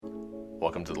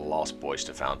Welcome to the Lost Boys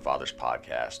to Found Fathers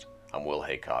podcast. I'm Will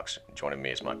Haycox. Joining me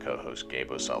is my co-host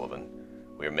Gabe O'Sullivan.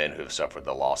 We are men who have suffered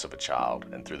the loss of a child,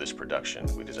 and through this production,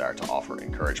 we desire to offer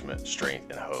encouragement,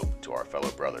 strength, and hope to our fellow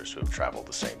brothers who have traveled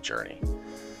the same journey.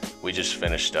 We just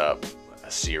finished up a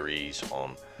series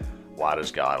on why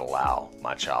does God allow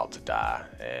my child to die,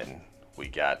 and we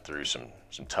got through some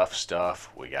tough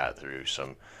stuff. We got through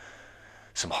some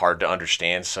hard to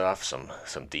understand stuff, some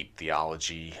deep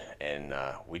theology, and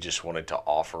we just wanted to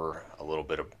offer a little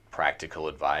bit of practical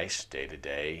advice day to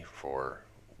day for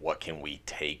what can we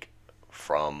take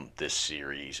from this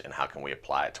series and how can we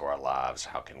apply it to our lives,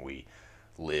 how can we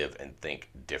live and think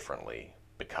differently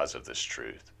because of this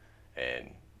truth.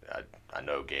 And I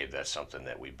know, Gabe, that's something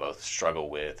that we both struggle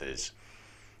with. Is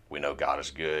we know God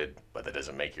is good, but that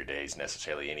doesn't make your days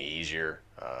necessarily any easier.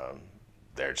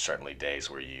 There's certainly days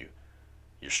where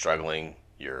you're struggling,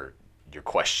 you're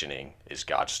questioning, is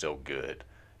God still good?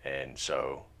 And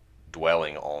so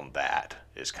dwelling on that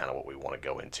is kind of what we want to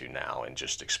go into now and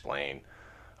just explain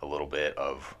a little bit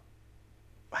of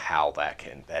how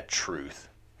that truth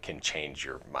can change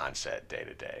your mindset day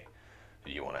to day.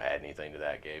 Do you want to add anything to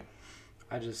that, Gabe?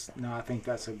 I think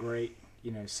that's a great,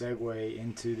 segue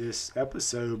into this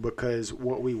episode, because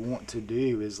what we want to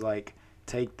do is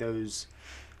take those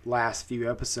last few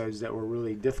episodes that were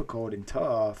really difficult and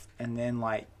tough and then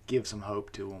give some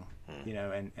hope to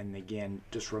them, and again,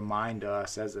 just remind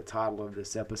us, as the title of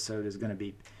this episode is going to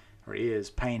be, or is,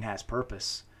 Pain Has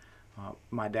Purpose.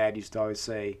 My dad used to always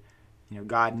say,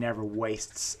 God never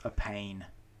wastes a pain.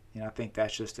 I think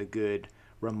that's just a good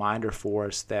reminder for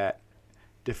us that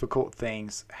difficult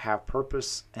things have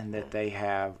purpose and that they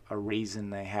have a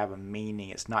reason, they have a meaning.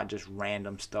 It's not just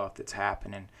random stuff that's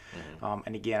happening.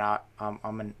 And again,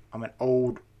 I'm an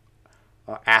old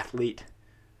athlete,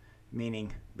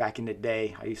 meaning back in the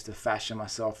day I used to fashion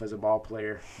myself as a ball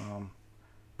player.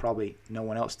 Probably no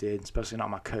one else did, especially not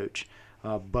my coach.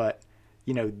 But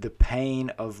the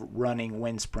pain of running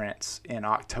wind sprints in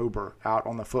October out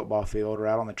on the football field or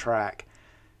out on the track,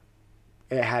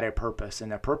 it had a purpose, and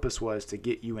the purpose was to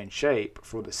get you in shape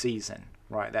for the season,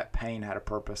 right? That pain had a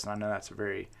purpose, and I know that's a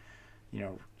very,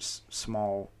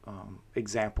 small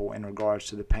example in regards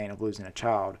to the pain of losing a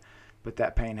child, but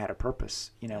that pain had a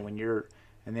purpose. When you're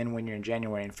in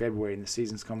January and February and the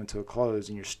season's coming to a close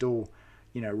and you're still,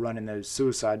 running those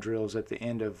suicide drills at the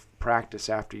end of practice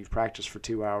after you've practiced for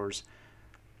 2 hours,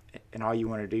 and all you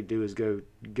want to do is go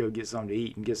get something to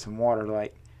eat and get some water,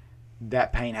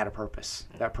 that pain had a purpose.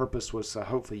 That purpose was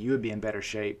hopefully you would be in better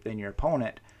shape than your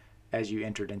opponent as you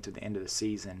entered into the end of the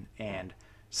season. And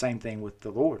same thing with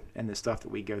the Lord and the stuff that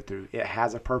we go through. It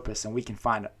has a purpose, and we can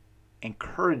find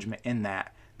encouragement in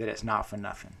that it's not for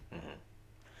nothing. Mm-hmm.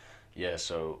 Yeah,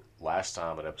 so last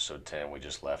time in episode 10, we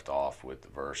just left off with the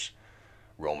verse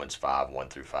Romans 5, 1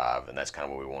 through 5, and that's kind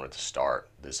of where we wanted to start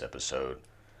this episode.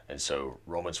 And so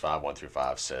Romans 5, 1 through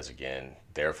 5 says again,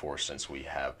 "Therefore, since we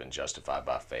have been justified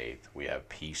by faith, we have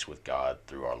peace with God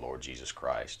through our Lord Jesus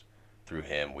Christ. Through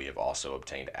him we have also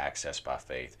obtained access by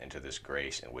faith into this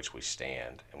grace in which we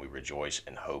stand, and we rejoice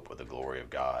in hope of the glory of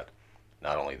God.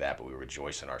 Not only that, but we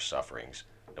rejoice in our sufferings,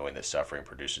 knowing that suffering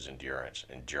produces endurance,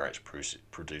 endurance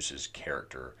produces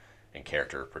character, and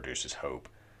character produces hope.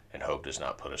 And hope does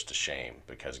not put us to shame,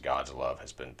 because God's love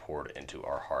has been poured into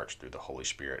our hearts through the Holy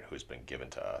Spirit who has been given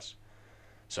to us."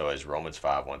 So as Romans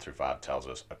 5, 1 through 5 tells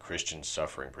us, a Christian's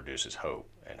suffering produces hope,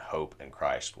 and hope in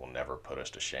Christ will never put us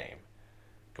to shame.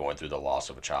 Going through the loss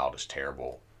of a child is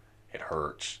terrible. It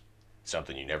hurts.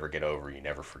 Something you never get over, you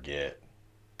never forget.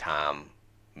 Time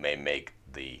may make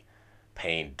the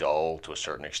pain dull to a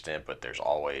certain extent, but there's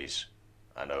always,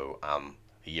 I know I'm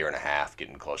a year and a half,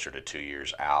 getting closer to 2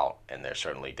 years out, and there's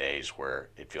certainly days where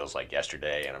it feels like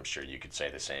yesterday, and I'm sure you could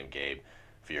say the same, Gabe,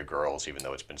 for your girls, even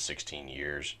though it's been 16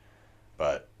 years.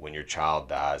 But when your child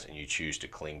dies and you choose to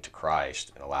cling to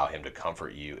Christ and allow him to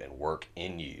comfort you and work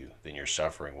in you, then your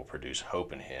suffering will produce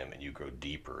hope in him, and you grow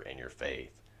deeper in your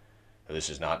faith. Now, this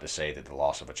is not to say that the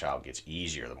loss of a child gets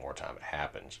easier the more time it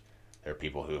happens. There are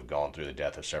people who have gone through the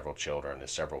death of several children and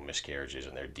several miscarriages,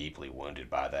 and they're deeply wounded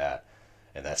by that.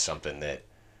 And that's something that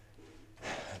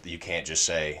you can't just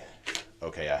say,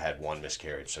 okay, I had one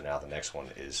miscarriage, so now the next one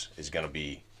is going to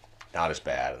be not as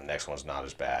bad, and the next one's not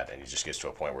as bad, and it just gets to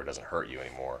a point where it doesn't hurt you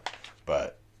anymore.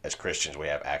 But as Christians, we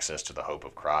have access to the hope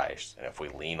of Christ, and if we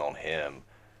lean on him,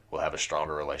 we'll have a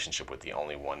stronger relationship with the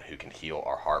only one who can heal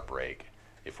our heartbreak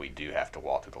if we do have to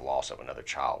walk through the loss of another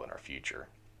child in our future.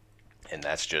 And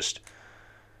that's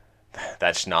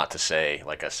not to say,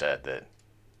 like I said, that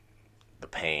the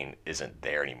pain isn't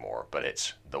there anymore, but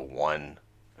it's the one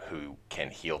who can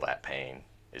heal that pain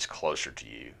is closer to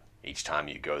you each time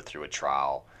you go through a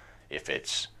trial, if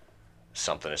it's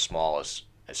something as small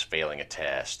as failing a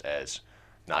test, as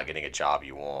not getting a job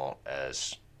you want,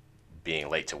 as being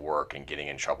late to work and getting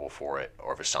in trouble for it,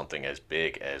 or if it's something as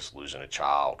big as losing a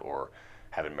child or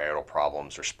having marital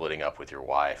problems or splitting up with your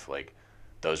wife, like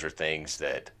those are things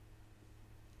that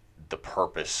the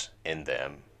purpose in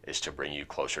them is to bring you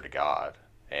closer to God.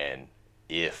 And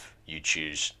if you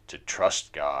choose to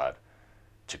trust God,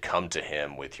 to come to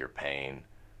Him with your pain,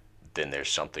 then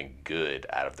there's something good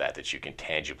out of that you can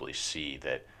tangibly see,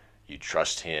 that you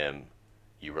trust Him,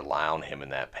 you rely on Him in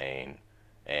that pain,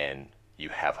 and you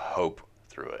have hope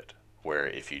through it. Where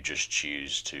if you just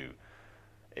choose to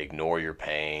ignore your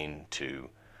pain, to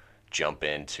jump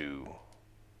into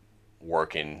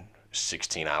working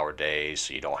 16-hour days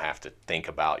so you don't have to think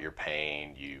about your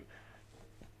pain, you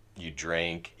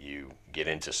drink, you get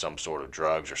into some sort of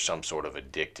drugs or some sort of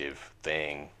addictive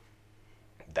thing,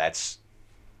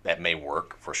 that may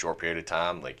work for a short period of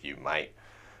time. Like you might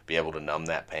be able to numb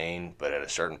that pain, but at a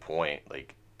certain point,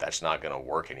 like that's not going to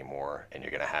work anymore, and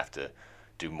you're going to have to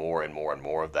do more and more and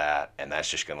more of that, and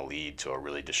that's just going to lead to a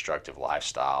really destructive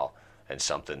lifestyle and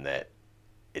something that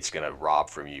it's going to rob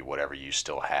from you whatever you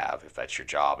still have. If that's your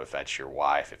job, if that's your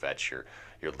wife, if that's your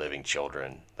living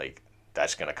children, like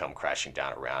that's going to come crashing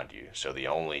down around you. So the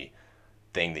only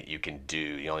thing that you can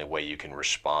do, the only way you can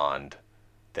respond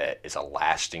that is a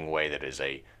lasting way, that is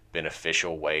a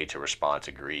beneficial way to respond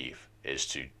to grief, is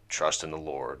to trust in the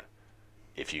Lord.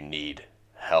 If you need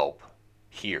help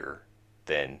here,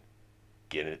 then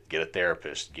get a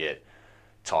therapist,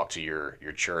 talk to your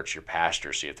church, your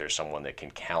pastor, see if there's someone that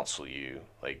can counsel you.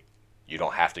 Like you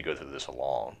don't have to go through this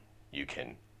alone. You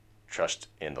can trust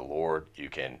in the Lord. You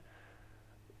can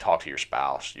talk to your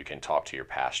spouse. You can talk to your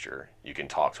pastor. You can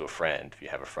talk to a friend if you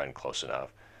have a friend close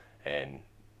enough. And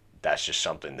that's just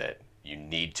something that you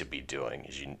need to be doing,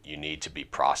 is you need to be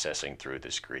processing through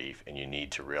this grief, and you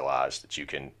need to realize that you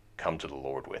can come to the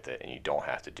Lord with it, and you don't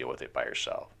have to deal with it by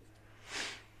yourself.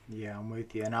 Yeah, I'm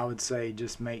with you. And I would say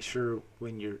just make sure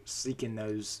when you're seeking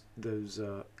those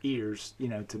ears,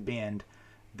 to bend,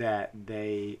 that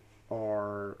they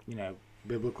are,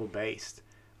 biblical based.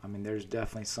 I mean, there's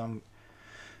definitely some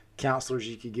counselors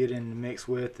you could get in the mix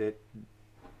with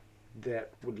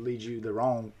that would lead you the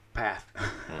wrong path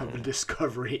of a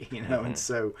discovery, and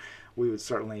so we would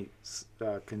certainly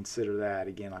consider that,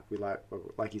 again,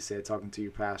 like you said, talking to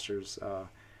your pastors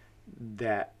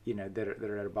that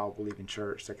are at a Bible believing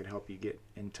church that could help you get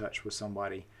in touch with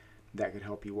somebody that could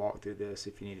help you walk through this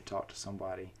if you need to talk to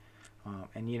somebody.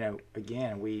 And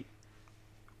again, we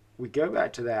go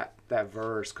back to that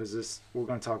verse, because we're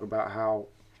going to talk about how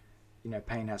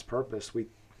pain has purpose.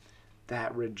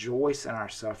 That rejoice in our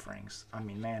sufferings. I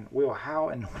mean, man, Will, how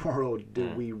in the world do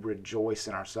we rejoice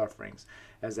in our sufferings,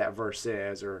 as that verse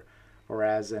says, or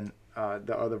as in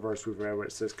the other verse we've read where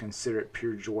it says, "Consider it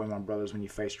pure joy, my brothers, when you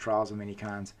face trials of many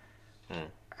kinds."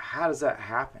 How does that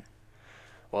happen?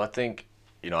 Well, I think,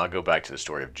 I go back to the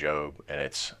story of Job, and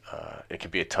it can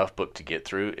be a tough book to get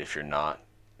through if you're not,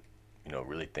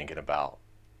 really thinking about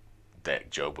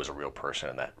that Job was a real person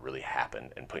and that really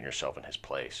happened, and putting yourself in his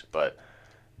place. But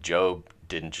Job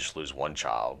didn't just lose one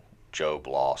child. Job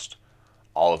lost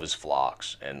all of his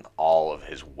flocks and all of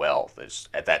his wealth.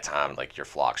 At that time, like your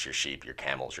flocks, your sheep, your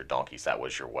camels, your donkeys, that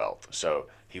was your wealth. So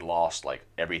he lost like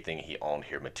everything he owned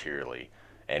here materially.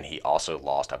 And he also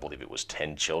lost, I believe it was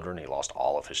 10 children. He lost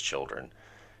all of his children.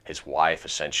 His wife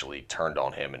essentially turned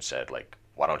on him and said, like,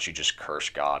 why don't you just curse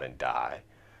God and die?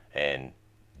 And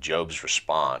Job's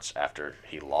response after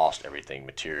he lost everything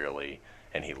materially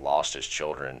and he lost his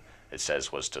children, it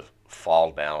says, was to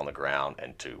fall down on the ground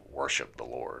and to worship the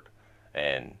Lord.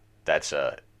 And that's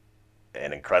an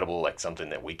incredible, like something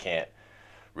that we can't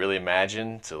really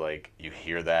imagine, to like, you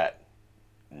hear that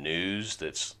news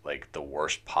that's like the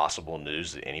worst possible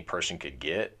news that any person could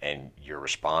get, and your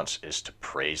response is to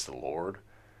praise the Lord.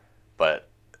 But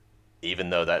even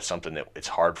though that's something that it's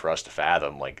hard for us to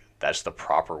fathom, like that's the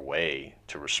proper way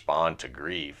to respond to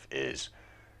grief. Is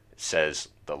it says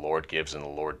the Lord gives and the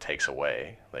Lord takes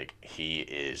away. Like he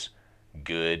is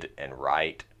good and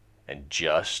right and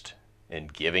just in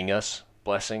giving us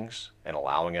blessings and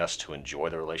allowing us to enjoy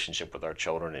the relationship with our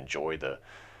children, enjoy the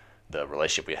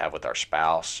relationship we have with our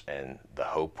spouse, and the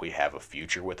hope we have a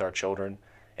future with our children.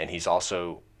 And he's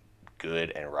also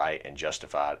good and right and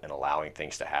justified in allowing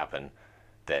things to happen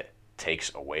that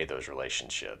takes away those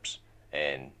relationships.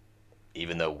 And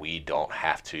even though we don't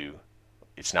have to,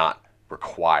 it's not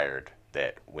required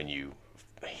that when you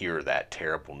hear that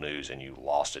terrible news and you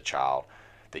lost a child,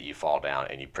 that you fall down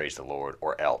and you praise the Lord,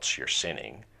 or else you're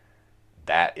sinning.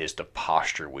 That is the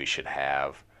posture we should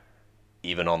have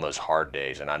even on those hard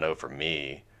days. And I know for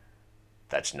me,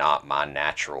 that's not my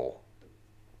natural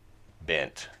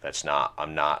bent.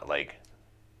 I'm not like,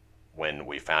 when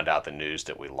we found out the news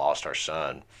that we lost our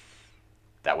son,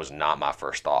 that was not my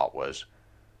first thought was,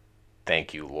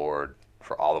 thank you, Lord,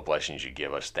 for all the blessings you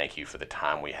give us. Thank you for the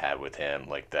time we had with him.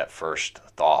 Like, that first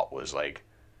thought was like,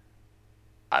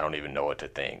 I don't even know what to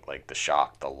think. Like, the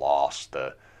shock, the loss,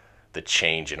 the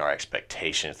change in our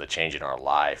expectations, the change in our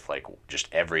life, like, just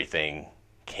everything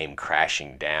came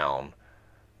crashing down.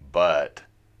 But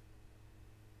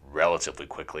relatively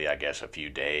quickly, I guess a few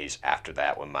days after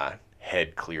that, when my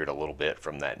head cleared a little bit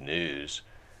from that news,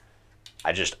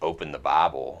 I just opened the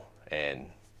Bible, and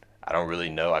I don't really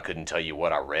know. I couldn't tell you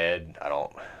what I read. I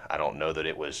don't know that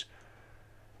it was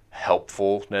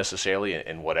helpful necessarily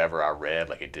in whatever I read.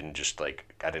 Like, it didn't just,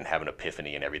 like, I didn't have an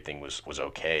epiphany and everything was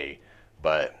okay.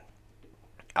 But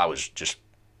I was just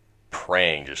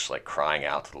praying, just like crying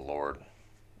out to the Lord,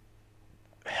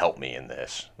 help me in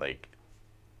this. Like,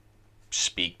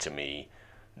 speak to me,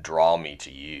 draw me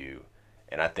to you.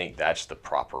 And I think that's the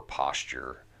proper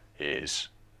posture, is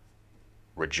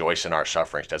rejoice in our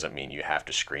sufferings doesn't mean you have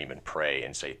to scream and pray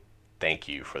and say, thank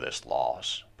you for this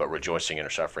loss. But rejoicing in our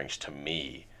sufferings, to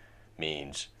me,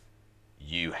 means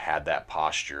you had that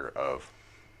posture of,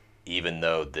 even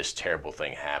though this terrible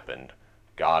thing happened,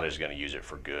 God is going to use it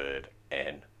for good.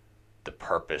 And the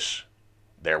purpose,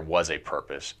 there was a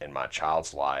purpose in my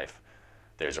child's life.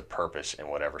 There's a purpose in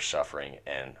whatever suffering.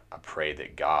 And I pray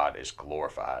that God is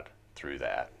glorified through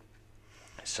that.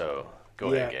 So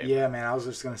go ahead, Gabe. Yeah, man. I was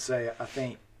just going to say, I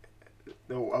think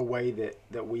a way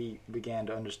that we began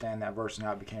to understand that verse and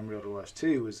how it became real to us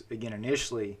too was, again,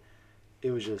 initially,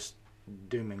 it was just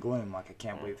doom and gloom. Like, I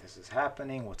can't believe this is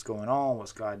happening. What's going on?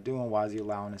 What's God doing? Why is he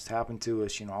allowing this to happen to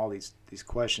us? You know, all these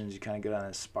questions. You kind of go down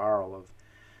this spiral of,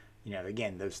 you know,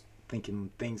 again, those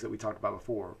thinking things that we talked about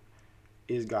before.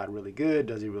 Is God really good?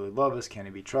 Does he really love us? Can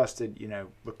he be trusted? You know,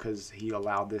 because he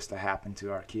allowed this to happen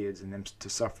to our kids and them to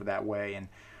suffer that way. And,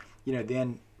 you know,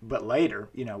 then, but later,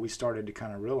 you know, we started to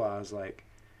kind of realize, like,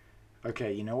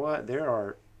 okay, you know what? There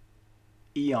are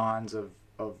eons of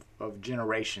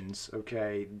generations,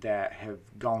 okay, that have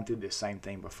gone through this same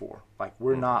thing before. Like,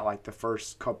 we're not like the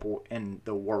first couple in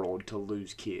the world to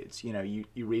lose kids. You know,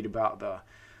 you read about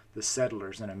the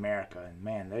settlers in America, and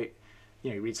man, they, you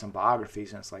know, you read some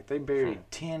biographies, and it's like they buried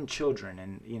 10 children,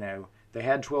 and, you know, they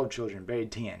had 12 children,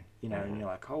 buried 10, you know, and you're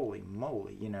like, holy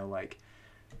moly, you know, like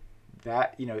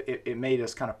that, you know, it made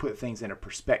us kind of put things into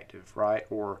perspective, right?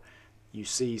 Or you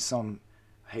see some,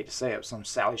 I hate to say it, some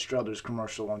Sally Struthers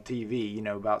commercial on TV, you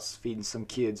know, about feeding some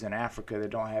kids in Africa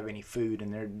that don't have any food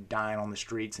and they're dying on the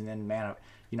streets. And then, man,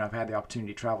 you know, I've had the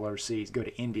opportunity to travel overseas, go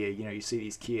to India, you know, you see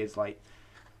these kids like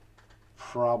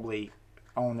probably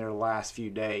on their last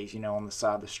few days, you know, on the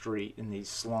side of the street in these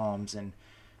slums, and,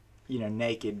 you know,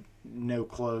 naked, no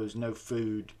clothes, no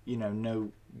food, you know,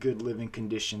 no good living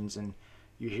conditions. And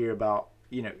you hear about,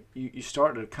 you know, you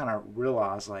start to kind of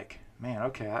realize, like, man,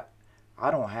 okay, I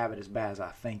don't have it as bad as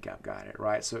I think I've got it,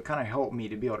 right? So it kind of helped me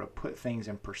to be able to put things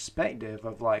in perspective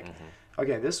of, like,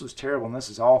 okay, this was terrible and this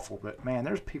is awful, but man,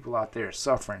 there's people out there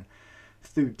suffering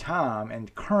through time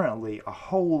and currently a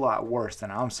whole lot worse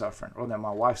than I'm suffering, or than my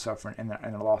wife's suffering in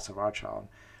the loss of our child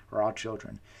or our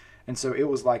children. And so it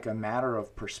was like a matter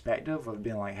of perspective of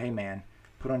being like, hey man,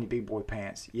 put on your big boy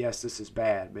pants. Yes, this is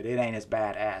bad, but it ain't as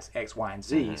bad as X, Y, and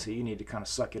Z. So you need to kind of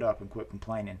suck it up and quit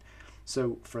complaining.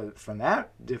 So from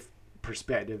that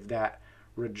perspective, that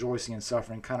rejoicing and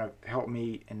suffering kind of helped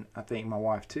me, and I think my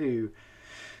wife too.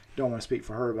 Don't want to speak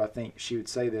for her, but I think she would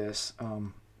say this,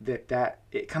 that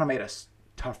it kind of made us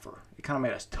tougher. It kind of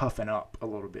made us toughen up a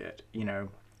little bit, you know.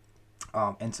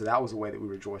 And so that was the way that we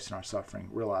rejoiced in our suffering,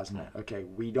 realizing that, okay,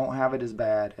 we don't have it as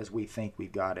bad as we think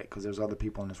we've got it, because there's other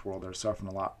people in this world that are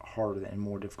suffering a lot harder and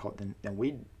more difficult than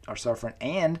we are suffering.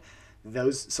 And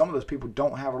some of those people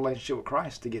don't have a relationship with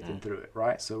Christ to get them through it,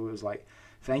 right? So it was like,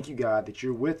 thank you, God, that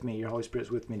you're with me, your Holy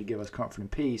Spirit's with me to give us comfort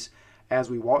and peace as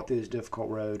we walk through this difficult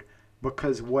road,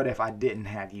 because what if I didn't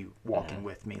have you walking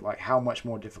with me? Like, how much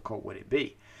more difficult would it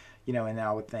be? You know, and then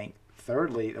I would think,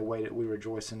 thirdly, the way that we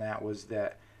rejoice in that was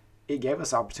that it gave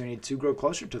us opportunity to grow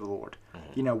closer to the Lord.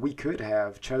 You know, we could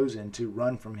have chosen to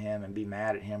run from him and be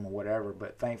mad at him or whatever,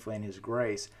 but thankfully in his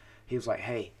grace, he was like,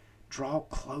 hey, draw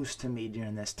close to me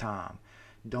during this time.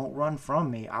 Don't run from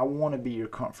me. I want to be your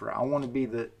comforter. I want to be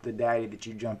the daddy that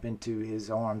you jump into his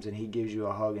arms and he gives you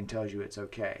a hug and tells you it's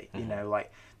okay. You know,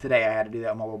 like today I had to do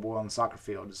that with my little boy on the soccer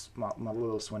field. It's my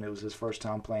littlest one. It was his first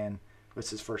time playing. It's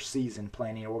his first season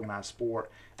playing any organized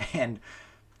sport. And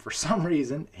for some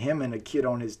reason, him and a kid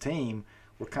on his team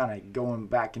we're kind of going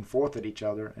back and forth at each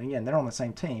other. And again, they're on the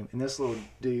same team. And this little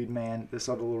dude, man, this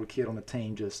other little kid on the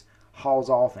team just hauls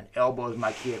off and elbows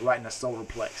my kid right in the solar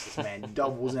plexus, man.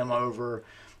 Doubles him over.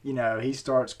 You know, he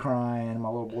starts crying. My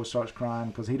little boy starts crying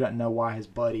because he doesn't know why his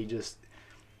buddy just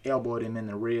elbowed him in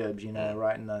the ribs, you know,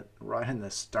 right in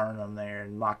the sternum there,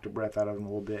 and knocked the breath out of him a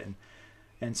little bit.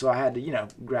 And so I had to, you know,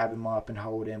 grab him up and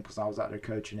hold him because I was out there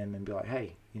coaching him and be like,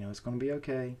 hey, you know, it's going to be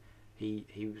okay.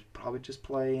 He was probably just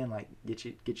playing, like,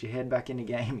 get your head back in the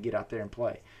game and get out there and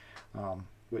play.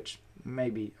 Which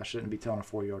maybe I shouldn't be telling a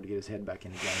 4-year-old to get his head back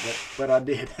in the game, but I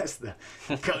did. That's the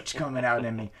coach coming out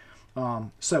in me.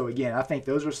 So again, I think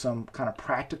those are some kind of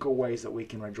practical ways that we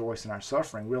can rejoice in our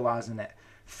suffering, realizing that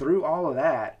through all of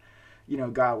that, you know,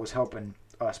 God was helping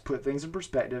us put things in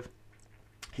perspective.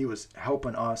 He was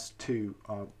helping us to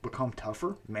become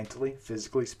tougher mentally,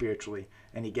 physically, spiritually,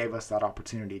 and he gave us that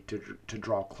opportunity to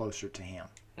draw closer to him.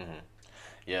 Mm-hmm.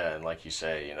 Yeah, and like you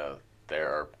say, you know, there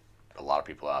are a lot of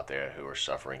people out there who are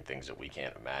suffering things that we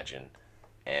can't imagine.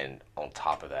 And on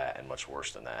top of that, and much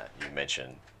worse than that, you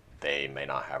mentioned they may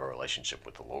not have a relationship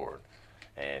with the Lord.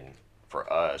 And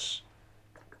for us,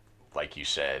 like you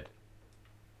said,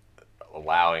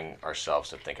 allowing ourselves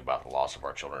to think about the loss of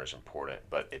our children is important,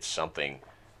 but it's something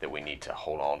that we need to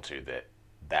hold on to,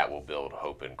 that will build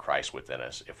hope in Christ within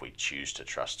us if we choose to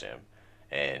trust him.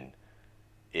 And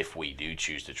if we do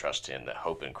choose to trust him, that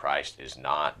hope in Christ is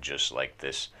not just like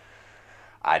this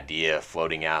idea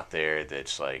floating out there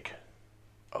that's like,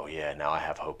 oh yeah, now I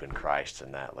have hope in Christ,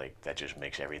 and that just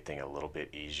makes everything a little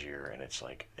bit easier, and it's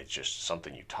like, it's just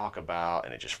something you talk about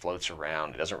and it just floats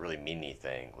around. It doesn't really mean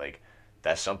anything. Like,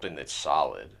 that's something that's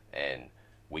solid, and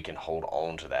we can hold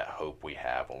on to that hope we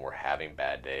have when we're having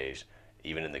bad days,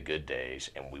 even in the good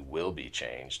days, and we will be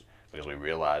changed because we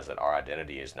realize that our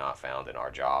identity is not found in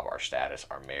our job, our status,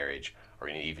 our marriage, or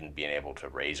even being able to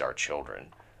raise our children,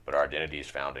 but our identity is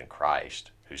found in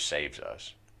Christ who saves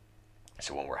us.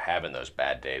 So when we're having those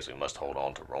bad days, we must hold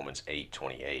on to Romans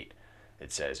 8:28.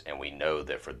 It says, and we know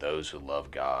that for those who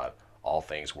love God, all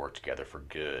things work together for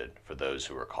good for those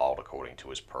who are called according to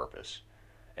his purpose.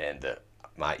 And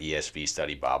my ESV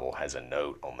study Bible has a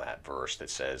note on that verse that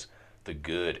says, the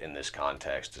good in this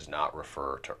context does not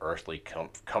refer to earthly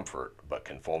comfort, but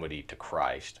conformity to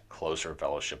Christ, closer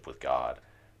fellowship with God,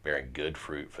 bearing good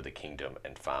fruit for the kingdom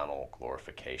and final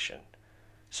glorification.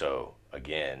 So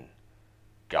again,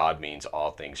 God means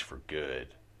all things for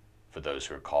good for those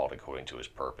who are called according to his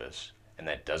purpose. And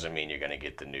that doesn't mean you're going to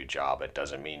get the new job. It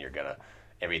doesn't mean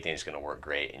everything's going to work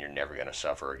great and you're never going to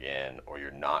suffer again, or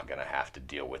you're not going to have to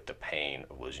deal with the pain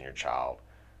of losing your child.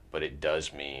 But it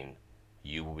does mean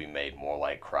you will be made more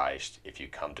like Christ if you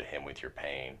come to him with your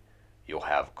pain. You'll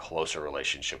have closer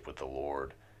relationship with the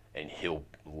Lord, and he'll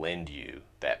lend you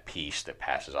that peace that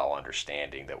passes all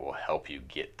understanding that will help you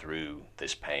get through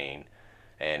this pain.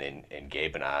 And in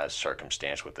Gabe and I's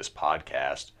circumstance with this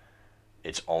podcast,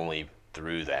 it's only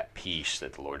through that peace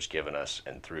that the Lord's given us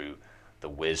and through the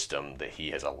wisdom that he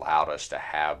has allowed us to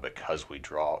have because we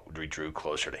drew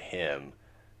closer to him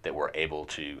that we're able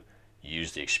to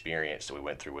use the experience that we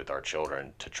went through with our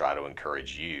children to try to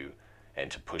encourage you and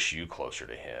to push you closer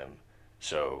to him.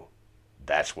 So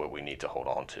that's what we need to hold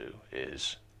on to,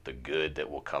 is the good that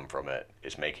will come from it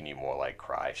is making you more like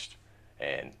Christ.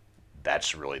 And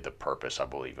that's really the purpose, I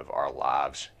believe, of our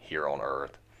lives here on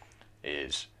earth,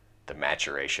 is the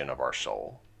maturation of our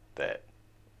soul, that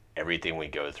everything we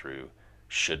go through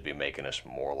should be making us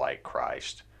more like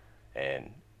Christ.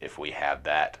 And if we have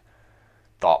that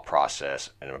thought process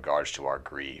in regards to our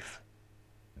grief,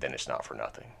 then it's not for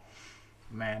nothing.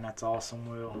 Man, that's awesome,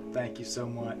 Will. Thank you so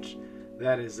much.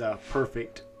 That is a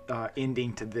perfect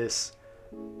ending to this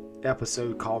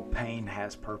episode called Pain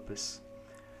Has Purpose.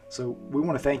 So we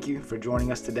want to thank you for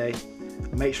joining us today.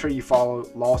 Make sure you follow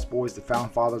Lost Boys the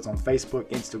Found Fathers on Facebook,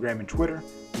 Instagram, and Twitter.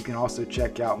 You can also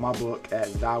check out my book at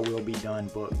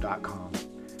thywillbedonebook.com.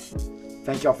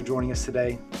 Thank y'all for joining us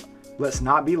today. Let's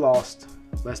not be lost.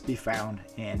 Let's be found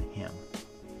in him.